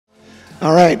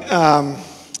All right.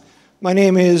 My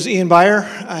name is Ian Beyer.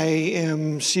 I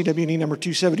am CWNP number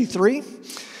 273.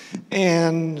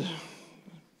 And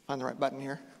find the right button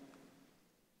here.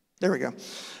 There we go.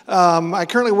 I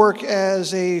currently work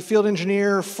as a field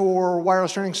engineer for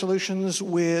wireless learning solutions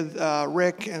with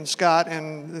Rick and Scott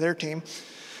and their team.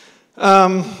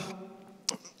 I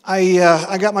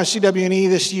got my CWNP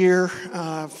this year,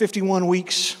 51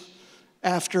 weeks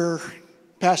after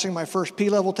passing my first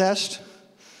P-level test.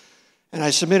 And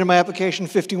I submitted my application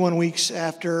 51 weeks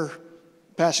after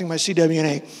passing my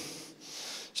CWNP.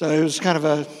 So it was kind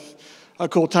of a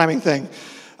cool timing thing.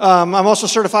 I'm also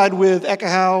certified with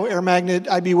Ekahau, Air Magnet,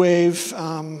 IB Wave.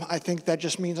 I think that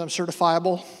just means I'm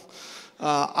certifiable.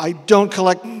 I don't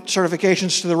collect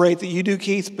certifications to the rate that you do,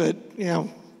 Keith, but you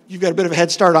know, you've got a bit of a head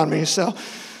start on me. So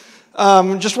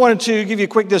just wanted to give you a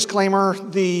quick disclaimer.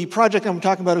 The project I'm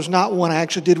talking about is not one I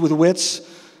actually did with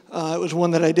WITS. It was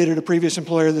one that I did at a previous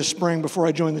employer this spring before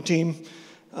I joined the team.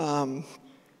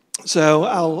 So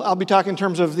I'll be talking in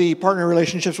terms of the partner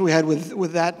relationships we had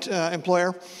with that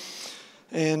employer.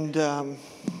 And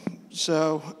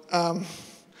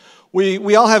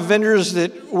we all have vendors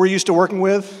that we're used to working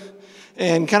with,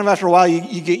 and kind of after a while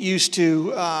you get used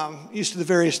to the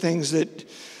various things that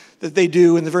they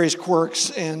do and the various quirks.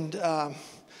 And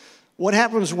what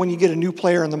happens when you get a new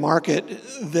player in the market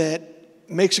that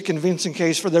makes a convincing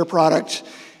case for their product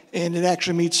and it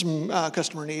actually meets some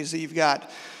customer needs that you've got?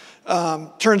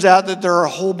 Turns out that there are a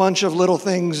whole bunch of little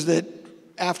things that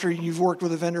after you've worked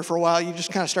with a vendor for a while, you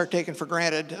just kind of start taking for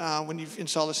granted when you've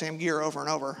installed the same gear over and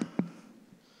over.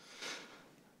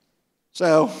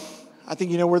 So I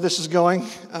think you know where this is going.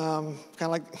 Kind of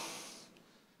like,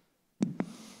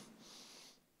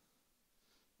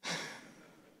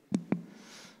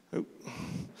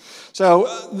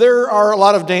 so there are a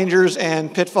lot of dangers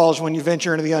and pitfalls when you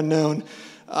venture into the unknown.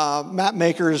 Map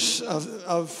makers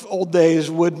of old days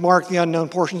would mark the unknown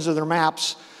portions of their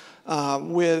maps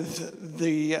with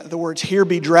the words "here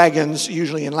be dragons,"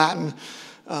 usually in Latin,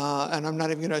 and I'm not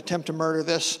even going to attempt to murder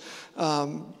this.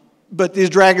 But these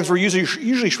dragons were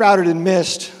usually shrouded in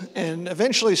mist, and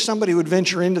eventually somebody would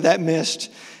venture into that mist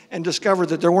and discover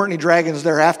that there weren't any dragons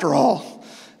there after all,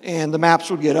 and the maps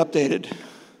would get updated.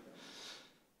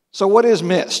 So what is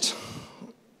mist?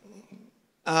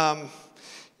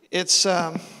 It's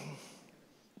there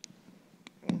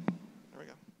we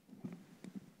go.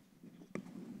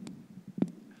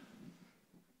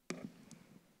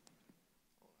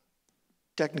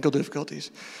 Technical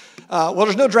difficulties. Well,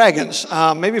 there's no dragons.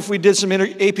 Maybe if we did some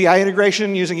API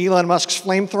integration using Elon Musk's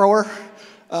flamethrower.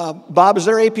 Bob, is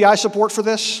there API support for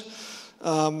this?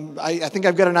 I think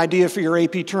I've got an idea for your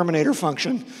AP Terminator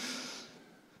function.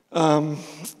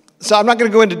 So I'm not going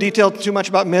to go into detail too much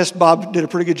about Mist. Bob did a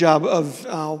pretty good job of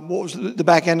what was the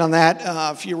back end on that.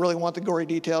 If you really want the gory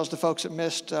details, the folks at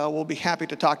Mist will be happy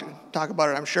to talk about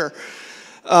it, I'm sure.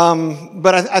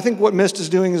 But I think what Mist is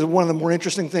doing is one of the more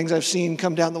interesting things I've seen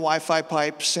come down the Wi-Fi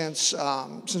pipe since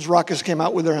Ruckus came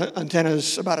out with their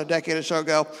antennas about a decade or so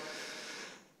ago.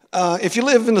 If you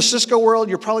live in the Cisco world,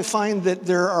 you'll probably find that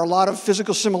there are a lot of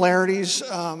physical similarities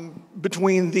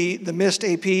between the Mist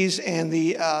APs and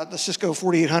the Cisco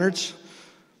 4800s.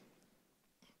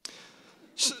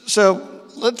 So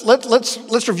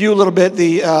let's review a little bit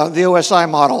the OSI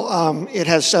model. It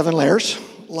has 7 layers,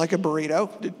 like a burrito.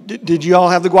 Did you all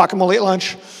have the guacamole at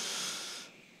lunch?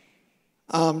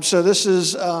 So this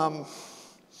is the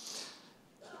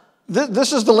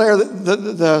layer,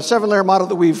 the 7-layer model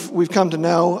that we've come to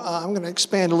know. I'm going to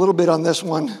expand a little bit on this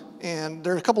one, and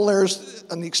there are a couple layers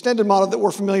on the extended model that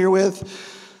we're familiar with,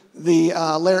 the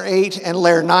layer 8 and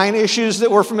layer 9 issues that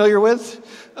we're familiar with,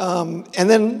 and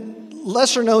then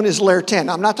lesser known is layer 10.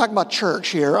 I'm not talking about church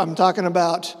here. I'm talking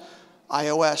about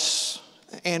iOS,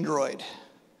 Android,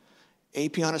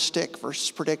 AP on a stick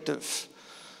versus predictive,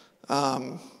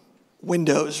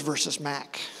 Windows versus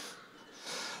Mac.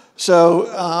 So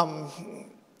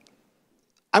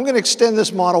I'm going to extend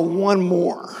this model one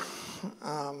more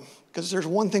because there's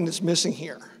one thing that's missing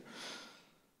here.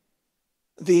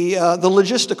 The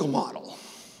logistical model,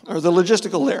 or the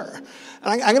logistical layer.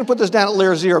 And I'm going to put this down at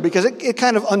layer 0 because it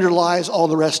kind of underlies all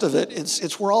the rest of it.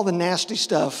 It's where all the nasty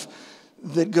stuff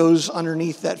that goes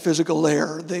underneath that physical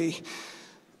layer. The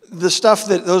stuff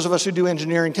that those of us who do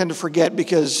engineering tend to forget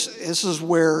because this is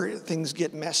where things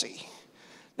get messy.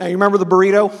 Now, you remember the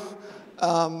burrito?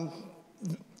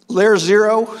 Layer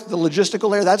 0, the logistical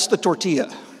layer, that's the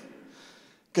tortilla.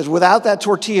 Because without that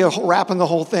tortilla wrapping the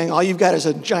whole thing, all you've got is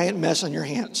a giant mess on your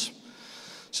hands.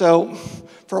 So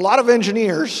for a lot of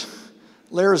engineers,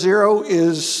 layer 0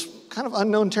 is kind of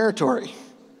unknown territory.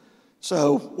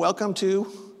 So welcome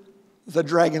to the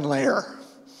Dragon Lair.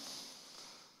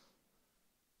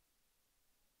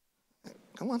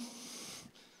 Come on.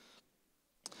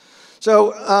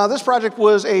 So this project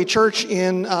was a church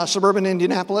in suburban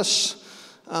Indianapolis.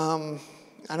 I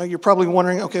know you're probably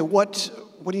wondering, okay, what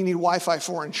do you need Wi-Fi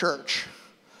for in church?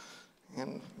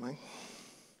 And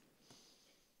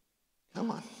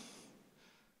come on.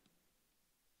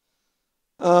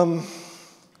 A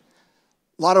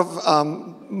lot of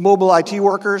mobile IT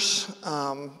workers,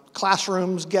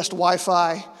 classrooms, guest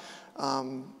Wi-Fi,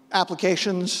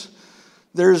 applications.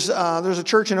 There's a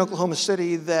church in Oklahoma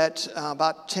City that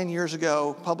about 10 years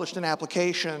ago published an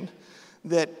application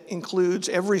that includes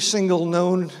every single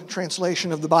known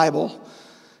translation of the Bible,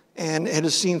 and it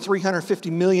has seen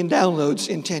 350 million downloads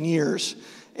in 10 years.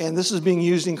 And this is being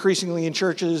used increasingly in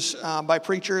churches by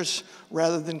preachers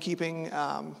rather than keeping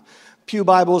pew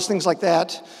Bibles, things like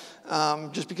that,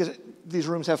 just because these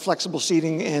rooms have flexible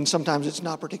seating and sometimes it's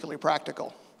not particularly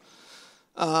practical.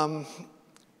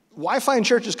 Wi-Fi in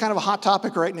church is kind of a hot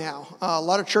topic right now. A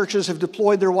lot of churches have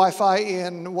deployed their Wi-Fi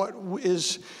in what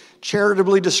is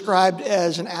charitably described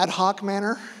as an ad hoc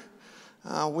manner.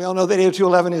 We all know that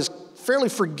 802.11 is fairly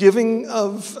forgiving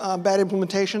of bad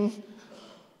implementation,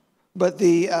 but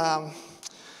the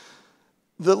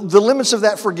limits of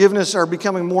that forgiveness are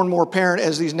becoming more and more apparent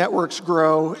as these networks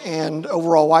grow and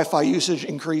overall Wi-Fi usage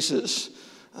increases.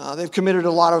 They've committed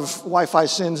a lot of Wi-Fi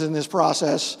sins in this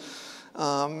process,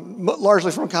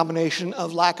 largely from a combination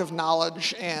of lack of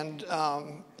knowledge and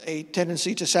a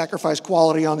tendency to sacrifice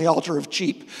quality on the altar of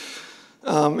cheap.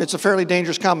 It's a fairly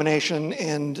dangerous combination,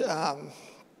 and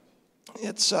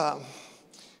it's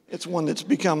one that's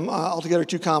become altogether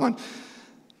too common.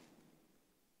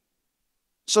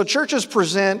 So churches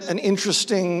present an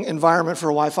interesting environment for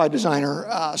a Wi-Fi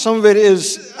designer. Some of it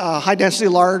is high-density,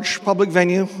 large public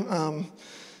venue.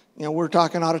 We're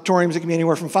talking auditoriums that can be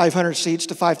anywhere from 500 seats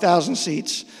to 5,000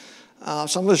 seats.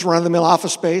 Some of it's run-of-the-mill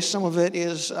office space. Some of it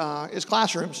is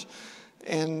classrooms.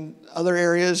 And other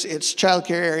areas, it's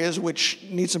childcare areas, which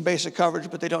need some basic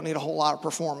coverage, but they don't need a whole lot of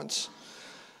performance.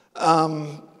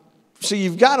 So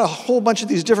you've got a whole bunch of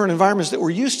these different environments that we're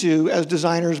used to as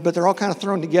designers, but they're all kind of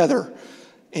thrown together.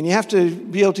 And you have to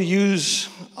be able to use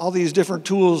all these different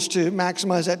tools to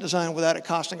maximize that design without it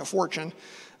costing a fortune.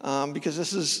 Because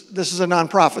this is a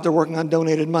nonprofit. They're working on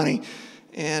donated money,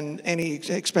 and any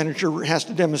expenditure has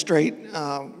to demonstrate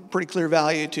pretty clear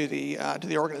value to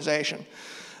the organization.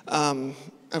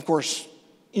 Of course,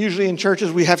 usually in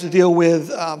churches we have to deal with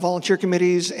volunteer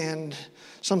committees, and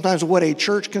sometimes what a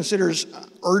church considers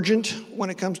urgent when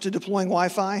it comes to deploying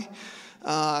Wi-Fi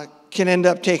can end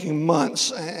up taking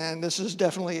months, and this is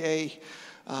definitely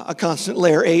a constant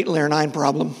layer 8, layer 9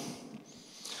 problem.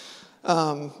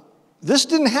 This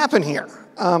didn't happen here.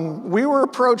 We were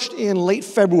approached in late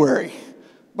February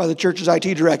by the church's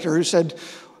IT director who said,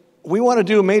 we want to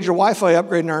do a major Wi-Fi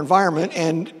upgrade in our environment,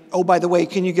 and oh, by the way,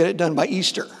 can you get it done by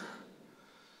Easter?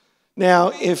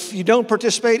 Now, if you don't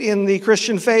participate in the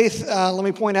Christian faith, let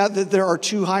me point out that there are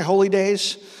 2 high holy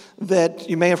days that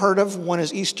you may have heard of. One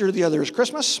is Easter, the other is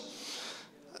Christmas.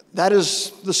 That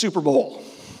is the Super Bowl.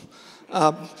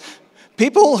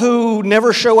 People who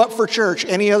never show up for church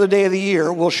any other day of the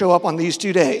year will show up on these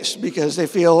 2 days because they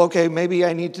feel, okay, maybe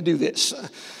I need to do this.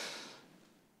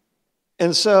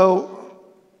 And so,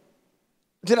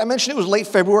 did I mention it was late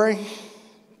February?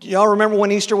 Do y'all remember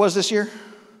when Easter was this year?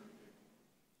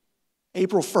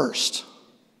 April 1st.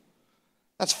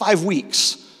 That's 5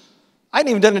 weeks. I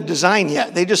hadn't even done a design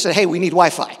yet. They just said, hey, we need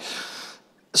Wi-Fi.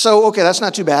 So, okay, that's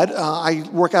not too bad. I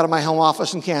work out of my home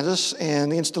office in Kansas,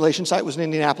 and the installation site was in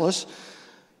Indianapolis.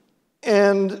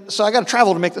 And so I got to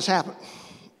travel to make this happen.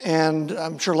 And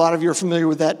I'm sure a lot of you are familiar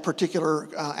with that particular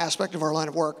aspect of our line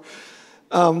of work.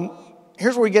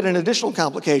 Here's where we get an additional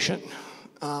complication.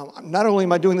 Not only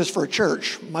am I doing this for a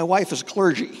church, my wife is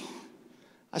clergy.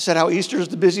 I said how Easter is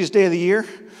the busiest day of the year.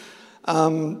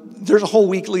 There's a whole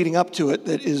week leading up to it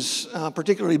that is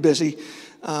particularly busy,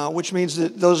 which means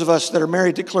that those of us that are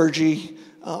married to clergy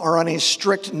are on a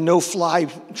strict no-fly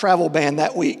travel ban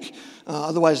that week.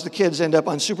 Otherwise, the kids end up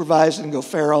unsupervised and go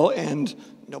feral, and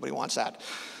nobody wants that.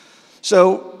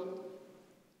 So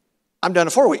I'm done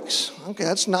in 4 weeks. Okay,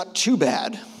 that's not too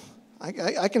bad.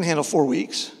 I can handle 4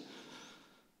 weeks.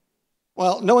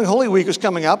 Well, knowing Holy Week was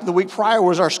coming up, the week prior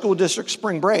was our school district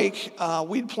spring break.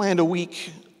 We'd planned a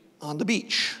week on the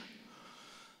beach.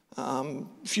 A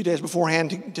few days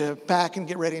beforehand to pack and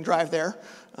get ready and drive there.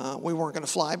 We weren't going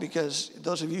to fly because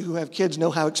those of you who have kids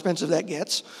know how expensive that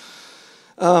gets.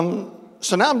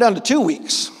 So now I'm down to 2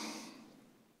 weeks.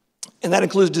 And that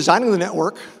includes designing the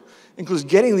network, includes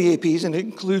getting the APs, and it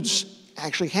includes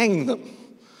actually hanging them.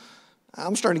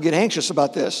 I'm starting to get anxious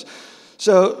about this.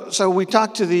 So we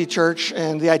talked to the church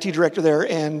and the IT director there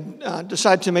and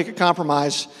decided to make a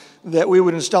compromise that we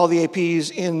would install the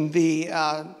APs in the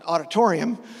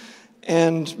auditorium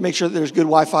and make sure that there's good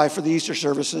Wi-Fi for the Easter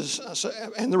services,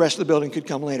 and the rest of the building could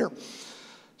come later.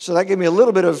 So that gave me a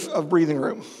little bit of breathing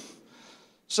room.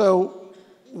 So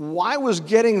why was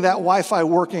getting that Wi-Fi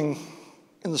working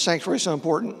in the sanctuary so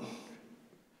important?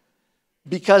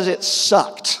 Because it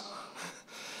sucked.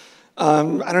 I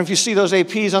don't know if you see those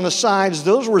APs on the sides.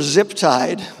 Those were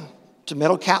zip-tied to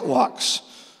metal catwalks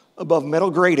above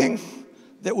metal grating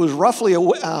that was roughly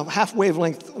a half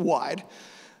wavelength wide,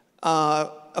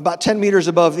 about 10 meters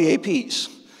above the APs.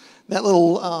 That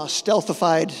little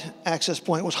stealthified access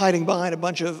point was hiding behind a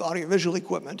bunch of audiovisual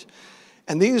equipment.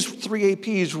 And these 3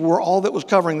 APs were all that was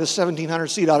covering this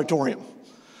 1,700-seat auditorium.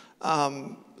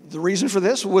 The reason for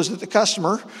this was that the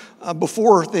customer,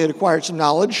 before they had acquired some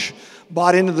knowledge,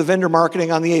 bought into the vendor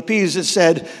marketing on the APs that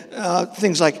said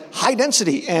things like high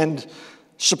density and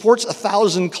supports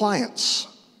 1,000 clients.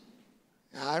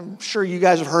 I'm sure you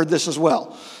guys have heard this as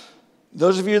well.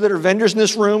 Those of you that are vendors in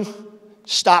this room,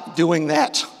 stop doing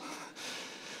that.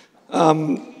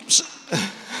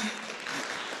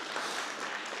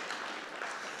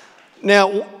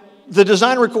 Now, the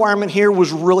design requirement here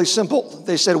was really simple.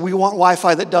 They said, we want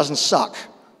Wi-Fi that doesn't suck.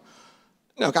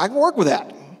 Okay, I can work with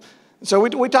that. So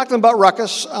we talked to them about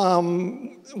Ruckus,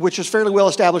 which is fairly well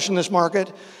established in this market.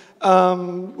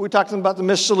 We talked to them about the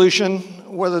Mist solution,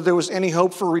 whether there was any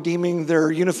hope for redeeming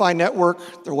their unified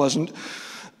network. There wasn't.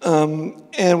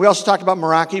 And we also talked about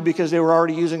Meraki because they were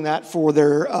already using that for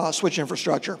their switch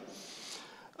infrastructure.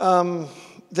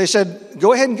 They said,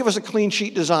 go ahead and give us a clean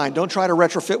sheet design. Don't try to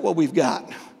retrofit what we've got.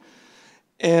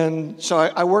 And so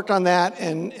I worked on that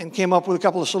and came up with a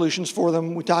couple of solutions for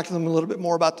them. We talked to them a little bit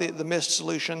more about the Mist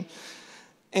solution.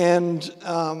 And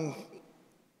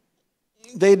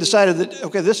they decided that,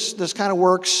 okay, this kind of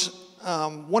works.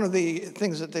 One of the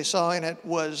things that they saw in it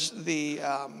was the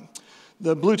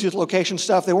Bluetooth location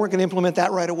stuff. They weren't going to implement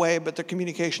that right away, but the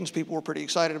communications people were pretty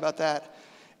excited about that.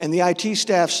 And the IT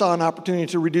staff saw an opportunity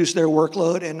to reduce their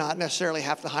workload and not necessarily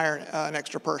have to hire an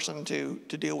extra person to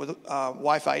deal with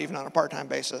Wi-Fi, even on a part-time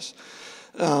basis.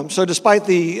 So despite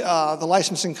the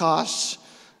licensing costs,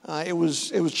 it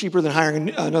was cheaper than hiring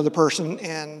another person,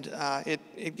 and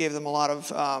it gave them a lot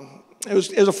of, it was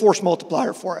a force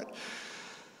multiplier for it.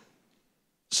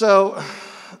 So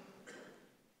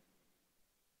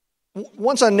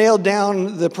once I nailed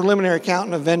down the preliminary count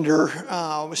and a vendor,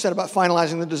 we set about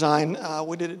finalizing the design.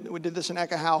 We did this in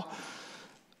Ekahau.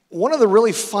 One of the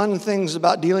really fun things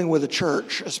about dealing with a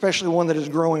church, especially one that is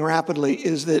growing rapidly,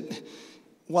 is that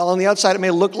while on the outside it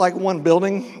may look like one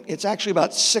building, it's actually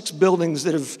about 6 buildings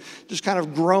that have just kind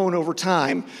of grown over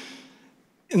time.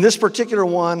 In this particular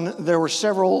one, there were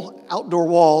several outdoor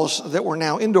walls that were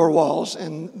now indoor walls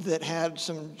and that had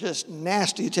some just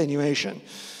nasty attenuation.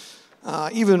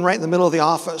 Even right in the middle of the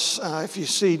office, if you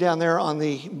see down there on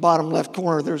the bottom left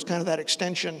corner, there's kind of that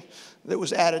extension that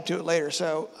was added to it later.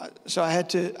 So I had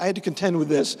to contend with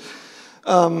this.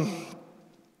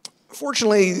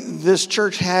 Fortunately, this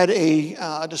church had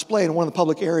a display in one of the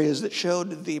public areas that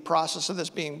showed the process of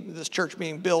this church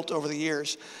being built over the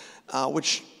years,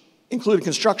 which included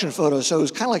construction photos. So it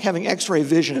was kind of like having X-ray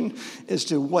vision as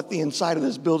to what the inside of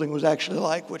this building was actually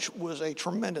like, which was a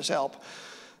tremendous help.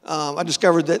 I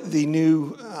discovered that the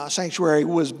new sanctuary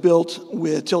was built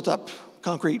with tilt-up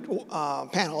concrete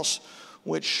panels,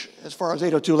 which, as far as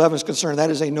 802.11 is concerned, that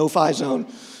is a no-fly zone.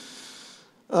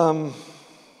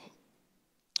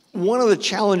 One of the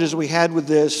challenges we had with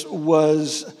this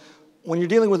was when you're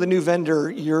dealing with a new vendor,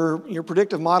 your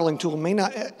predictive modeling tool may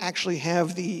not actually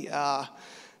have the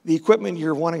equipment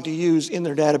you're wanting to use in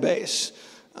their database.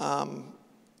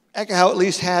 Ekahau at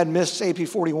least had Mist's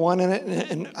AP41 in it,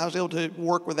 and I was able to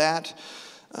work with that.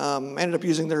 Ended up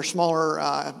using their smaller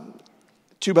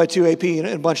 2x2 AP in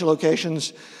a bunch of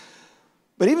locations.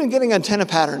 But even getting antenna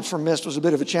patterns from Mist was a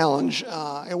bit of a challenge.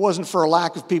 It wasn't for a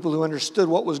lack of people who understood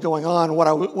what was going on, what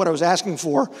I was asking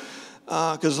for,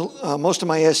 because most of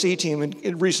my SE team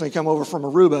had recently come over from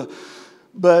Aruba.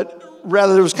 But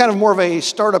rather, there was kind of more of a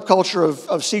startup culture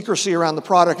of secrecy around the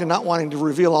product and not wanting to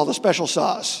reveal all the special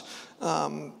sauce.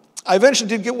 I eventually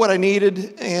did get what I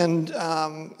needed, and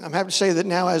I'm happy to say that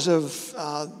now, as of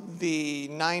the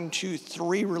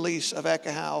 9.2.3 release of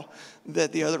Ekahau,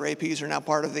 that the other APs are now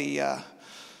part of the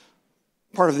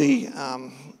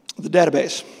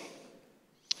database.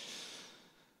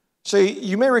 So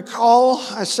you may recall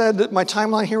I said that my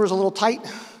timeline here was a little tight.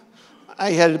 I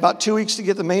had about 2 weeks to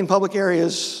get the main public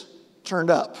areas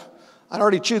turned up. I'd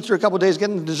already chewed through a couple of days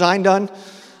getting the design done.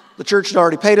 The church had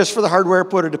already paid us for the hardware,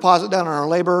 put a deposit down on our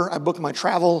labor. I booked my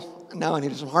travel, and now I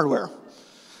needed some hardware.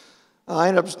 I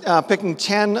ended up picking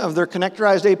 10 of their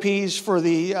connectorized APs for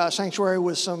the sanctuary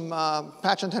with some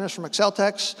patch antennas from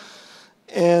Exceltex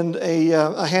and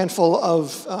a handful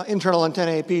of internal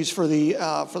antenna APs for the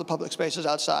public spaces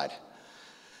outside.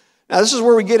 Now, this is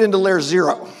where we get into layer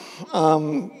 0.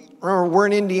 Remember, we're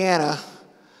in Indiana.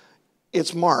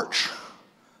 It's March.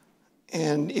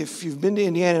 And if you've been to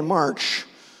Indiana in March,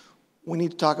 we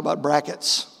need to talk about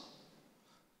brackets.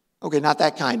 Okay, not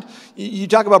that kind. You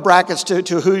talk about brackets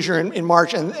to a Hoosier in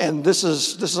March, and this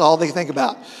is all they think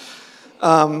about.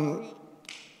 So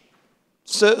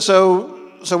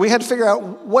we had to figure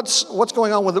out what's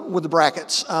going on with the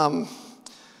brackets.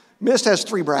 MIST has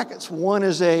 3 brackets. One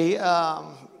is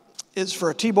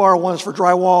for a T-bar, one is for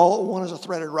drywall, one is a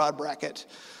threaded rod bracket.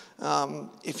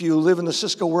 If you live in the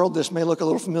Cisco world, this may look a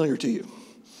little familiar to you.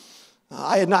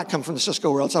 I had not come from the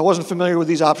Cisco world, so I wasn't familiar with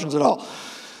these options at all.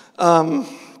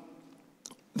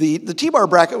 The T-bar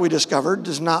bracket we discovered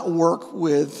does not work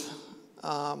with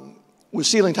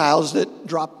ceiling tiles that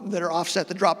are offset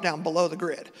that drop down below the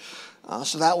grid.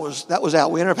 So that was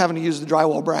out. We ended up having to use the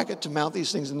drywall bracket to mount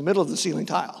these things in the middle of the ceiling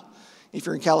tile. If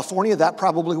you're in California, that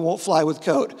probably won't fly with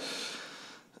code.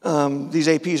 These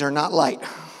APs are not light.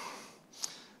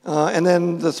 And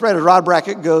then the threaded rod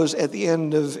bracket goes at the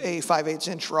end of a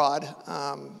 5/8" rod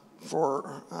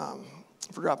for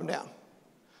dropping down.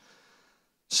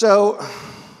 So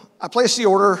I placed the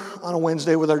order on a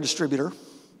Wednesday with our distributor.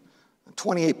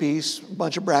 20 APs, a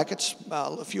bunch of brackets,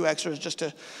 a few extras just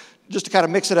to kind of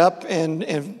mix it up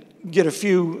and get a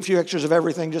few extras of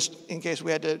everything just in case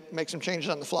we had to make some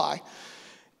changes on the fly.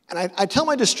 And I tell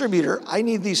my distributor, I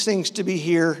need these things to be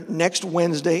here next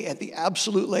Wednesday at the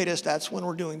absolute latest. That's when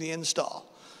we're doing the install.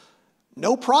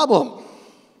 No problem.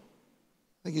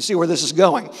 I think you see where this is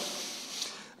going.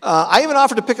 I even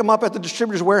offered to pick them up at the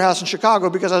distributor's warehouse in Chicago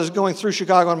because I was going through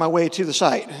Chicago on my way to the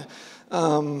site.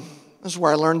 This is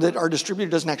where I learned that our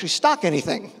distributor doesn't actually stock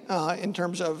anything in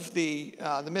terms of the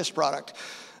MIST product.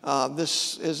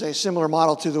 This is a similar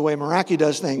model to the way Meraki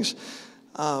does things.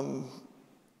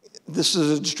 This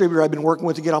is a distributor I've been working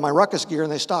with to get all my ruckus gear,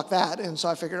 and they stock that. And so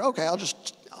I figured, okay, I'll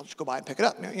just go by and pick it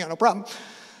up. No problem.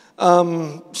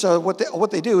 So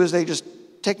what they do is they just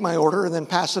take my order and then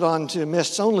pass it on to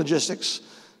MIST's own logistics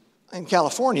in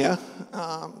California.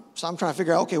 So I'm trying to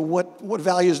figure out, okay, what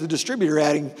value is the distributor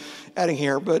adding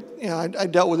here? But I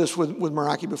dealt with this with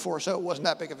Meraki before, so it wasn't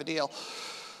that big of a deal.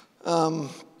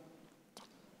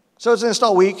 So it's an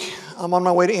install week. I'm on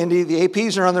my way to Indy. The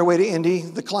APs are on their way to Indy.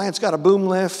 The client's got a boom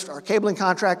lift. Our cabling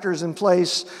contractor is in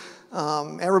place.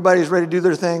 Everybody's ready to do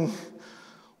their thing.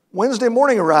 Wednesday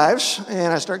morning arrives,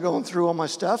 and I start going through all my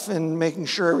stuff and making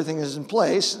sure everything is in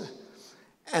place.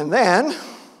 And then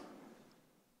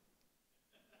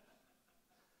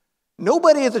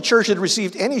nobody at the church had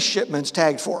received any shipments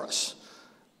tagged for us.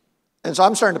 And so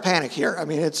I'm starting to panic here. I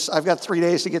mean, I've got 3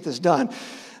 days to get this done.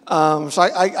 So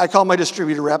I call my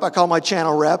distributor rep, I call my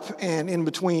channel rep, and in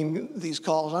between these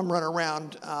calls, I'm running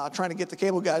around trying to get the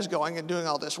cable guys going and doing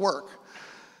all this work.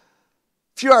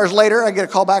 A few hours later, I get a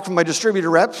call back from my distributor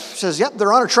rep, says, yep,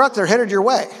 they're on a truck, they're headed your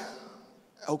way.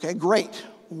 Okay, great.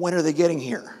 When are they getting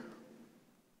here?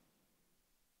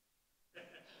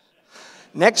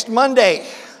 Next Monday.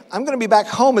 I'm going to be back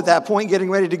home at that point getting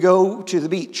ready to go to the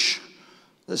beach.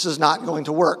 This is not going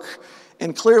to work.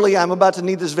 And clearly, I'm about to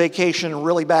need this vacation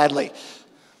really badly.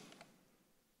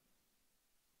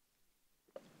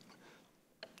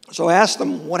 So I asked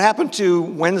them, what happened to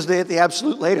Wednesday at the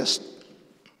absolute latest?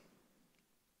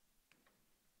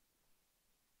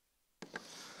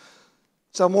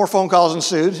 So more phone calls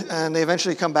ensued, and they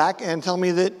eventually come back and tell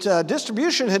me that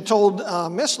distribution had told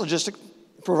MIST logistic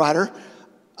provider,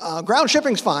 ground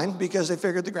shipping's fine because they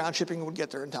figured the ground shipping would get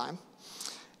there in time.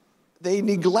 They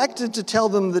neglected to tell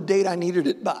them the date I needed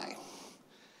it by.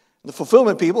 The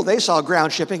fulfillment people, they saw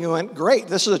ground shipping and went, great,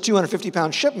 this is a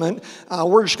 250-pound shipment.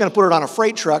 We're just going to put it on a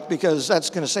freight truck because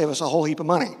that's going to save us a whole heap of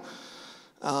money.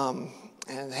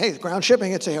 And hey, ground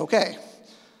shipping, it's okay.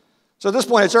 So at this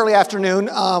point, it's early afternoon.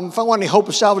 If I want any hope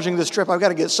of salvaging this trip, I've got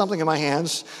to get something in my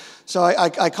hands. So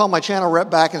I call my channel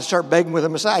rep back and start begging with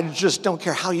him. I say, I just don't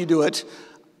care how you do it.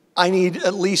 I need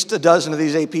at least a dozen of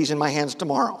these APs in my hands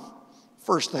tomorrow.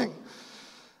 First thing.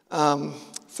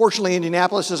 Fortunately,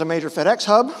 Indianapolis is a major FedEx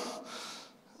hub.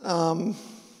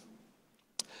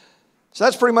 So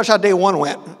that's pretty much how day one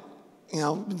went.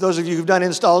 Those of you who've done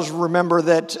installs remember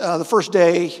that the first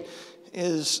day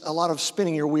is a lot of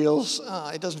spinning your wheels.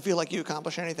 It doesn't feel like you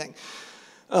accomplish anything.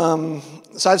 So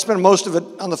I'd spend most of it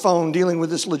on the phone dealing with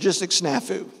this logistics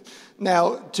snafu.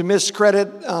 Now, to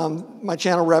miscredit, my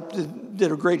channel rep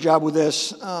did a great job with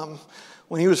this.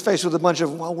 When he was faced with a bunch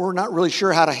of, well, we're not really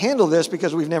sure how to handle this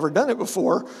because we've never done it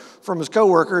before, from his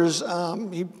coworkers,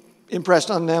 he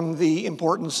impressed on them the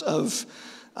importance of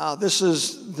this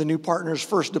is the new partner's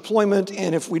first deployment,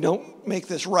 and if we don't make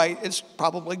this right, it's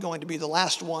probably going to be the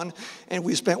last one, and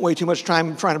we spent way too much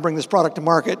time trying to bring this product to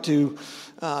market to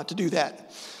do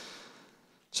that.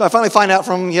 So I finally find out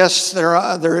from, yes,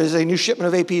 there is a new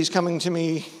shipment of APs coming to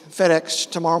me,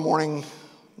 FedEx, tomorrow morning,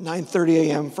 9:30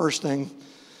 a.m., first thing.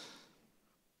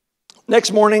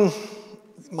 Next morning,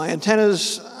 my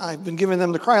antennas, I've been giving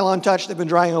them the Krylon touch. They've been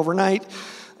drying overnight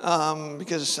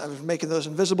because I was making those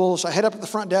invisible. So I head up to the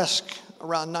front desk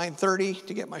around 9:30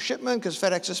 to get my shipment because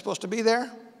FedEx is supposed to be there.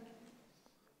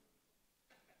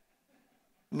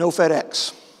 No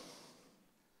FedEx.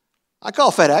 I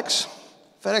call FedEx.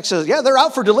 FedEx says, yeah, they're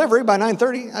out for delivery by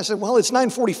 9:30. I said, well, it's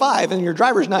 9:45 and your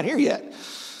driver's not here yet.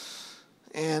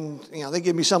 And, they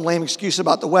give me some lame excuse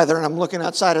about the weather, and I'm looking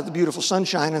outside at the beautiful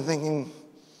sunshine and thinking,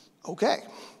 okay.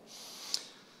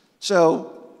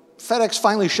 So FedEx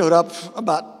finally showed up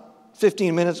about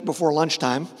 15 minutes before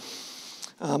lunchtime.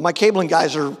 My cabling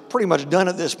guys are pretty much done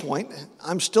at this point.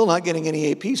 I'm still not getting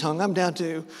any APs hung. I'm down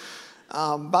to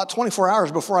about 24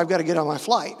 hours before I've got to get on my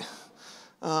flight.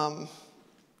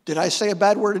 Did I say a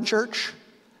bad word in church?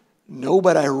 No,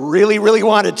 but I really, really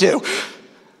wanted to.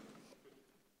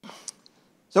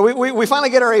 So we finally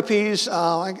get our APs.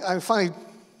 I finally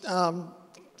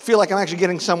feel like I'm actually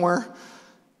getting somewhere,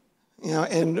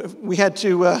 and we had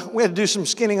to do some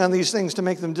skinning on these things to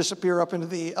make them disappear up into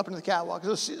the catwalk.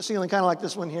 It's a ceiling kind of like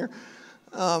this one here.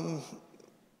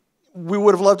 We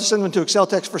would have loved to send them to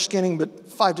Exceltex for skinning,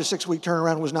 but 5 to 6 week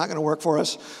turnaround was not going to work for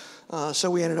us.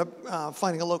 So we ended up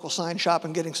finding a local sign shop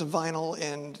and getting some vinyl,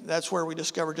 and that's where we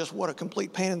discovered just what a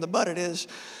complete pain in the butt it is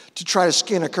to try to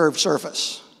skin a curved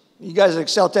surface. You guys at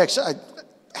Exceltex,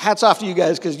 hats off to you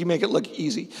guys because you make it look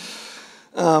easy.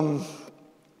 Yeah,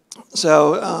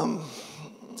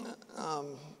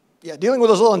 dealing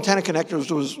with those little antenna connectors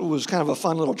was kind of a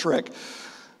fun little trick.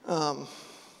 So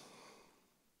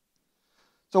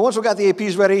once we got the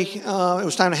APs ready, it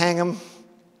was time to hang them.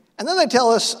 And then they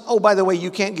tell us, oh, by the way, you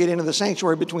can't get into the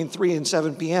sanctuary between 3 and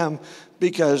 7 p.m.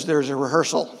 because there's a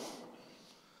rehearsal.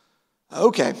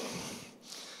 Okay.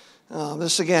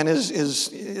 This, again,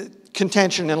 is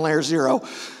contention in layer 0.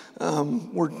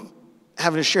 We're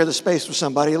having to share the space with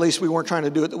somebody. At least we weren't trying to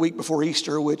do it the week before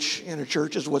Easter, which in a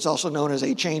church is what's also known as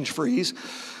a change freeze.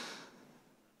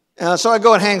 So I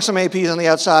go and hang some APs on the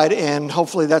outside, and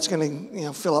hopefully that's going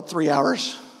to fill up 3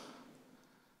 hours.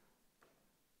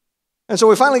 And so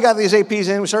we finally got these APs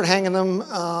in. We started hanging them,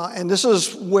 and this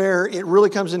is where it really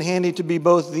comes in handy to be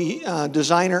both the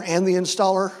designer and the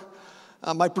installer.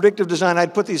 My predictive design,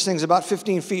 I'd put these things about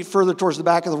 15 feet further towards the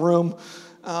back of the room,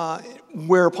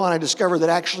 whereupon I discovered that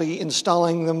actually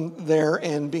installing them there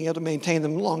and being able to maintain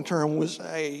them long term was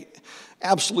a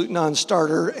absolute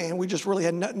non-starter, and we just really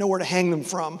had nowhere to hang them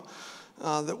from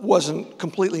that wasn't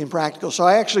completely impractical. So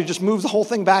I actually just moved the whole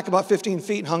thing back about 15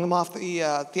 feet and hung them off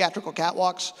the theatrical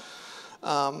catwalks.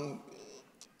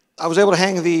 I was able to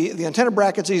hang the antenna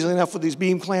brackets easily enough with these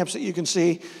beam clamps that you can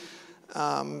see.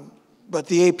 But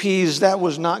the APs, that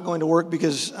was not going to work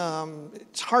because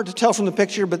it's hard to tell from the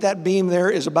picture, but that beam there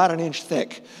is about 1 inch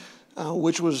thick,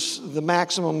 which was the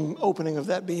maximum opening of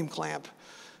that beam clamp.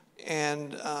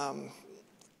 And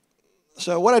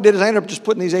so what I did is I ended up just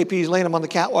putting these APs, laying them on the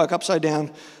catwalk upside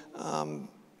down.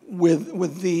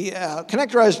 With the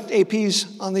connectorized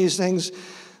APs on these things,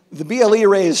 the BLE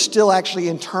array is still actually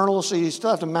internal, so you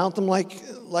still have to mount them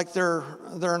like they're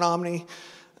an Omni.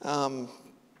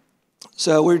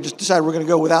 So we just decided we're going to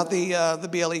go without the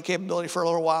BLE capability for a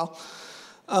little while.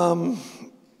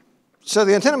 So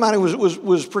the antenna mounting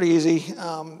was pretty easy.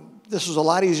 This was a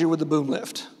lot easier with the boom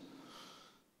lift.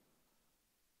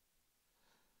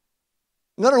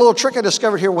 Another little trick I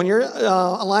discovered here, when you're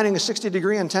aligning a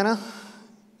 60-degree antenna,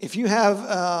 if you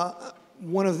have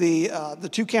one of the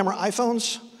 2-camera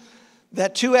iPhones,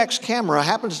 that 2X camera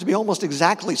happens to be almost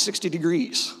exactly 60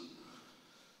 degrees.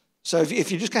 So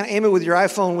if you just kind of aim it with your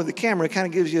iPhone with the camera, it kind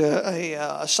of gives you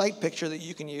a sight picture that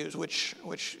you can use, which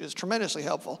is tremendously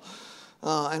helpful.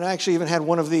 And I actually even had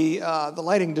one of the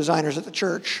lighting designers at the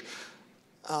church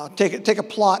take a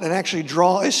plot and actually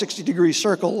draw a 60-degree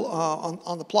circle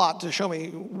on the plot to show me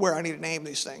where I need to name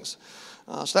these things.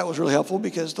 So that was really helpful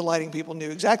because the lighting people knew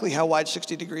exactly how wide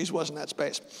 60 degrees was in that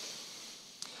space.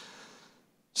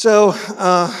 So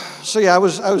yeah, I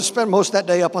was spent most of that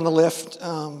day up on the lift,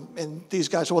 and these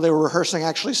guys, while they were rehearsing,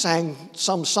 actually sang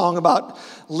some song about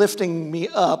lifting me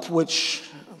up, which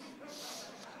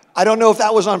I don't know if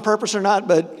that was on purpose or not,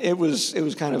 but it was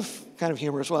kind of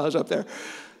humorous while I was up there.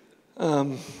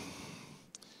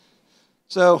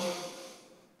 So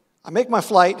I make my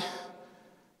flight.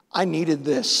 I needed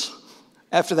this.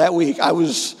 After that week, I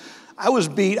was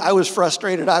beat. I was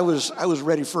frustrated. I was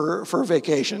ready for a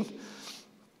vacation.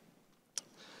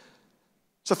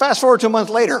 So fast forward to a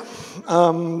month later,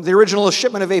 the original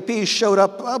shipment of APs showed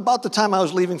up about the time I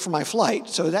was leaving for my flight.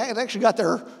 So it actually got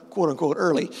there, quote unquote,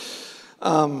 early.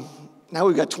 Now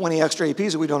we've got 20 extra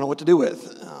APs that we don't know what to do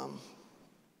with.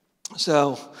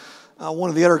 One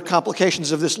of the other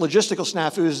complications of this logistical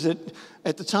snafu is that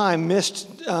at the time,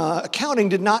 MIST accounting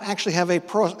did not actually have a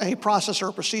process or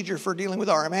a procedure for dealing with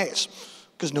RMAs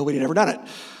because nobody had ever done it.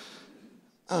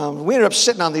 We ended up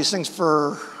sitting on these things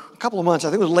for a couple of months. I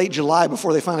think it was late July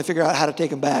before they finally figured out how to take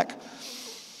them back.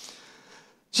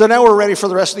 So now we're ready for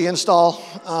the rest of the install.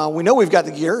 We know we've got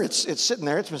the gear. It's sitting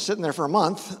there. It's been sitting there for a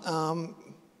month.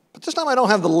 But this time I don't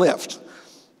have the lift.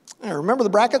 Now, remember the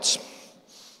brackets?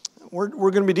 We're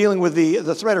going to be dealing with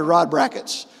the threaded rod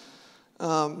brackets.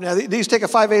 Now, these take a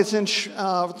 5/8 inch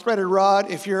threaded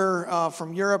rod. If you're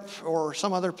from Europe or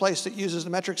some other place that uses the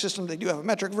metric system, they do have a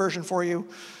metric version for you.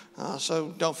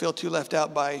 So don't feel too left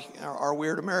out by our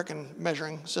weird American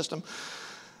measuring system.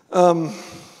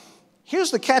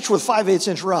 Here's the catch with 5/8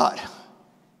 inch rod. Have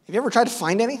you ever tried to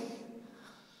find any?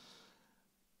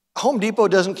 Home Depot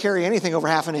doesn't carry anything over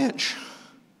 1/2 inch.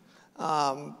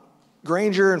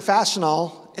 Granger and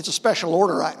Fastenal, it's a special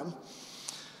order item.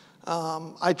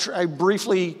 I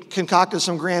briefly concocted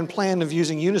some grand plan of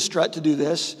using Unistrut to do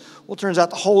this. Well, it turns out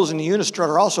the holes in the Unistrut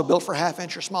are also built for 1/2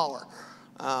 inch or smaller.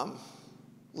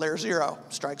 Layer 0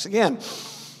 strikes again.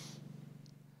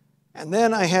 And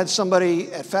then I had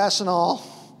somebody at Fastenal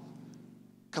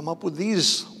come up with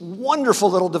these wonderful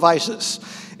little devices.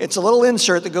 It's a little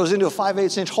insert that goes into a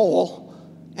 5/8 inch hole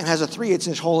and has a 3/8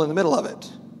 inch hole in the middle of it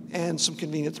and some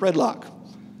convenient thread lock.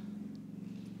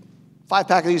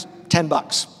 5-pack of these,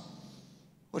 $10,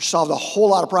 which solved a whole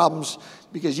lot of problems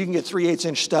because you can get 3/8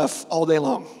 inch stuff all day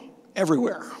long,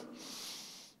 everywhere.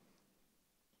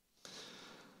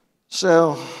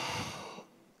 So,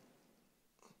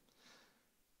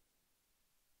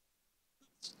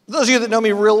 those of you that know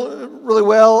me really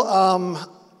well,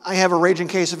 I have a raging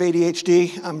case of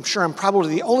ADHD. I'm sure I'm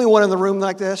probably the only one in the room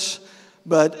like this,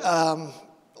 but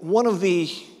one of the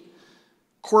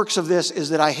quirks of this is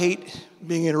that I hate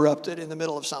being interrupted in the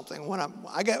middle of something. When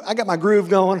I got my groove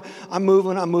going, I'm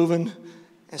moving,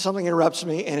 and something interrupts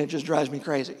me, and it just drives me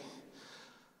crazy.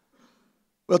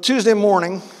 Well, Tuesday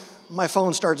morning, my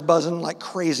phone starts buzzing like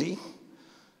crazy.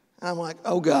 And I'm like,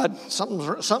 oh God,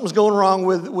 something's going wrong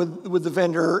with the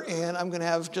vendor, and I'm going to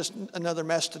have just another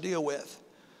mess to deal with.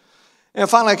 And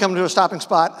finally, I come to a stopping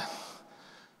spot.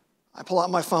 I pull out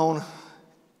my phone,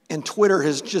 and Twitter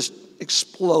has just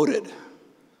exploded.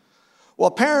 Well,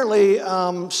 apparently,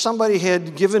 somebody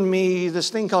had given me this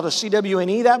thing called a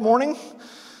CWNE that morning,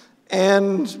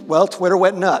 and, well, Twitter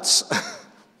went nuts.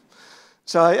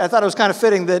 So I thought it was kind of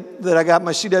fitting that I got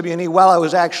my CWNE while I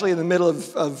was actually in the middle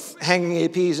of hanging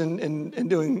APs and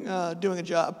doing a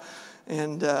job.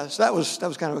 And so that was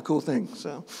kind of a cool thing.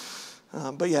 So,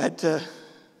 but yeah,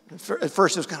 at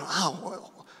first it was kind of,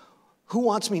 oh, who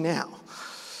wants me now?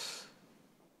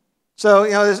 So,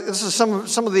 you know, this is some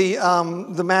of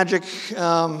the magic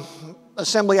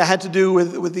assembly I had to do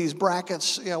with these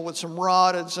brackets, you know, with some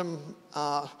rod and some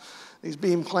these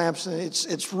beam clamps, and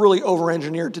it's really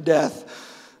over-engineered to death.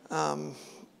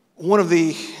 One of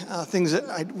the things that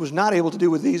I was not able to do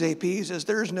with these APs is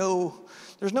there's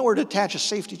nowhere to attach a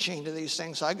safety chain to these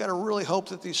things, so I got to really hope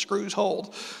that these screws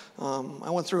hold. I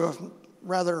went through a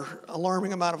rather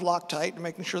alarming amount of Loctite,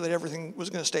 making sure that everything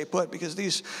was going to stay put, because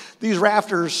these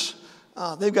rafters,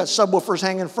 they've got subwoofers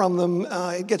hanging from them.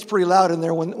 It gets pretty loud in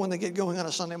there when they get going on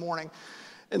a Sunday morning.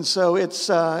 And so it's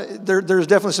there's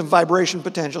definitely some vibration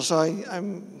potential. So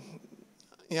I'm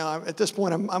you know, at this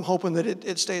point I'm hoping that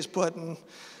it stays put, and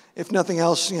if nothing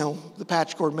else, you know, the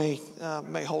patch cord may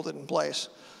hold it in place.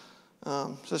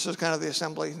 So this is kind of the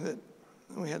assembly that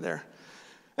we had there.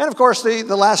 And of course, the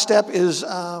last step is you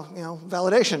know,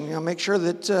 validation. You know, make sure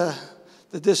that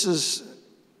that this is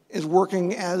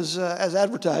working as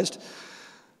advertised.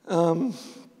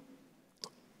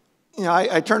 You know,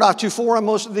 I turned off 2.4 on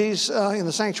most of these in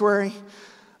the sanctuary.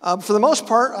 For the most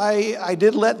part, I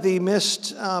did let the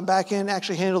MIST back end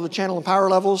actually handle the channel and power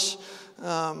levels.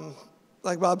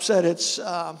 Like Bob said, it's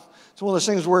one of those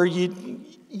things where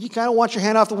you kind of want your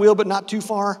hand off the wheel, but not too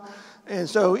far. And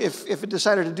so if it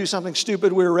decided to do something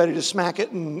stupid, we were ready to smack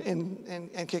it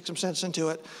and kick some sense into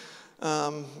it.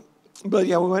 But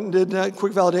yeah, we went and did a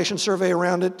quick validation survey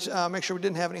around it, make sure we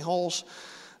didn't have any holes.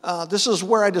 This is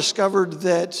where I discovered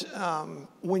that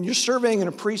when you're surveying in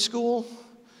a preschool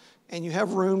and you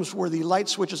have rooms where the light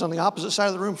switch is on the opposite side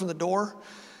of the room from the door,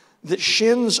 that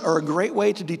shins are a great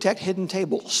way to detect hidden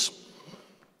tables.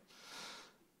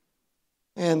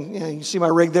 And you see my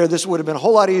rig there. This would have been a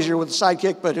whole lot easier with the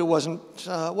Sidekick, but it wasn't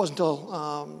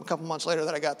until a couple months later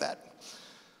that I got that.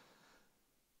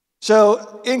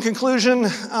 So in conclusion,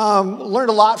 learned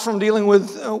a lot from dealing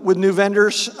with new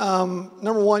vendors.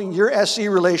 Number one, your SE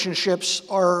relationships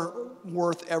are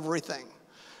worth everything.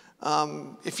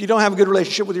 If you don't have a good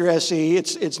relationship with your SE,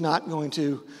 it's not going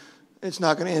to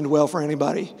end well for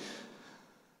anybody.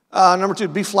 Number two,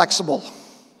 be flexible.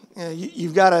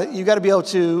 You've got to be able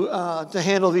to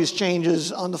handle these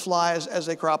changes on the fly as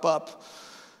they crop up.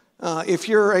 If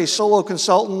you're a solo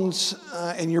consultant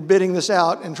and you're bidding this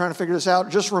out and trying to figure this out,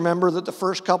 just remember that the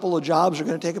first couple of jobs are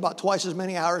going to take about twice as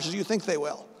many hours as you think they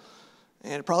will.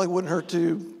 And it probably wouldn't hurt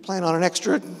to plan on an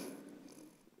extra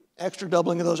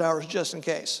doubling of those hours just in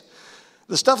case.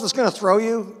 The stuff that's going to throw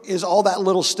you is all that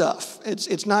little stuff.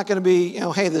 It's not going to be,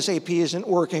 hey, this AP isn't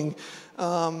working.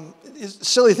 It's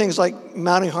silly things like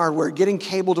mounting hardware, getting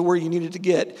cable to where you need it to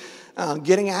get,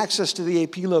 getting access to the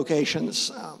AP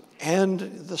locations, and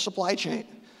the supply chain.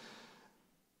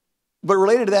 But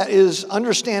related to that is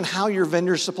understand how your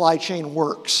vendor's supply chain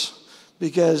works.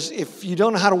 Because if you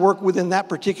don't know how to work within that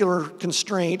particular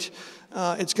constraint,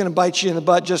 it's going to bite you in the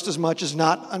butt just as much as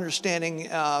not understanding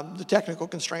the technical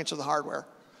constraints of the hardware.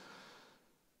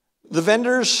 The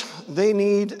vendors, they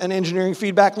need an engineering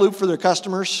feedback loop for their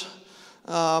customers.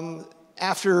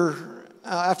 After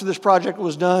this project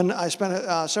was done, I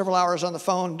spent several hours on the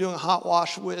phone doing a hot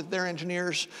wash with their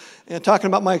engineers and talking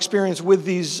about my experience with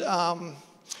these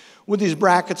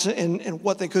brackets and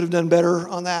what they could have done better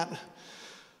on that.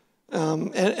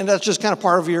 And that's just kind of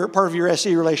part of your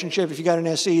SE relationship. If you got an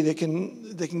SE that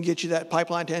can get you that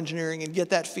pipeline to engineering and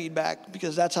get that feedback,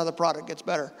 because that's how the product gets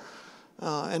better.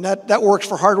 And that works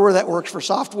for hardware. That works for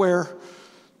software.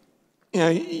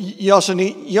 You also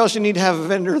need to have a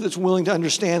vendor that's willing to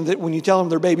understand that when you tell them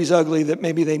their baby's ugly, that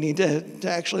maybe they need to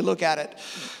actually look at it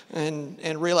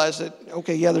and realize that,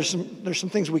 okay, yeah, there's some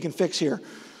things we can fix here.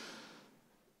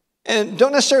 And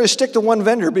don't necessarily stick to one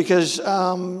vendor because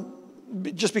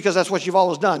just because that's what you've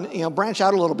always done. Branch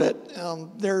out a little bit.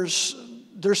 There's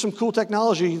some cool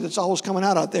technology that's always coming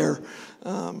out there.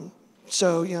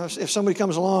 So if somebody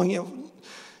comes along,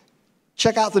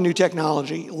 check out the new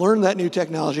technology, learn that new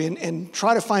technology, and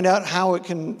try to find out how it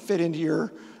can fit into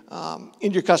your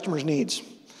customers' needs.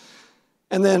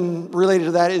 And then related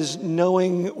to that is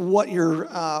knowing what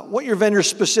your vendor's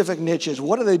specific niche is.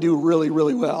 What do they do really,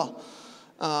 really well?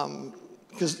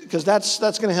 Because that's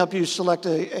going to help you select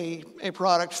a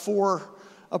product for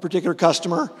a particular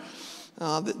customer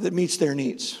that meets their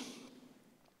needs.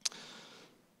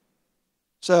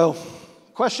 So,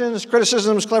 questions,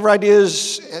 criticisms, clever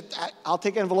ideas, I'll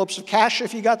take envelopes of cash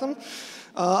if you got them.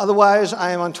 Otherwise,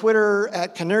 I am on Twitter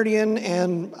at Canardian,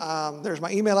 and there's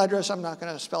my email address. I'm not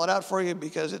going to spell it out for you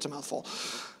because it's a mouthful.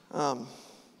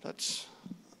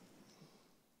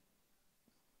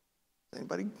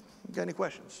 Anybody got any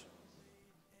questions?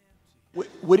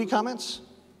 Witty comments?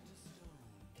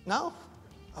 No?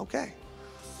 Okay.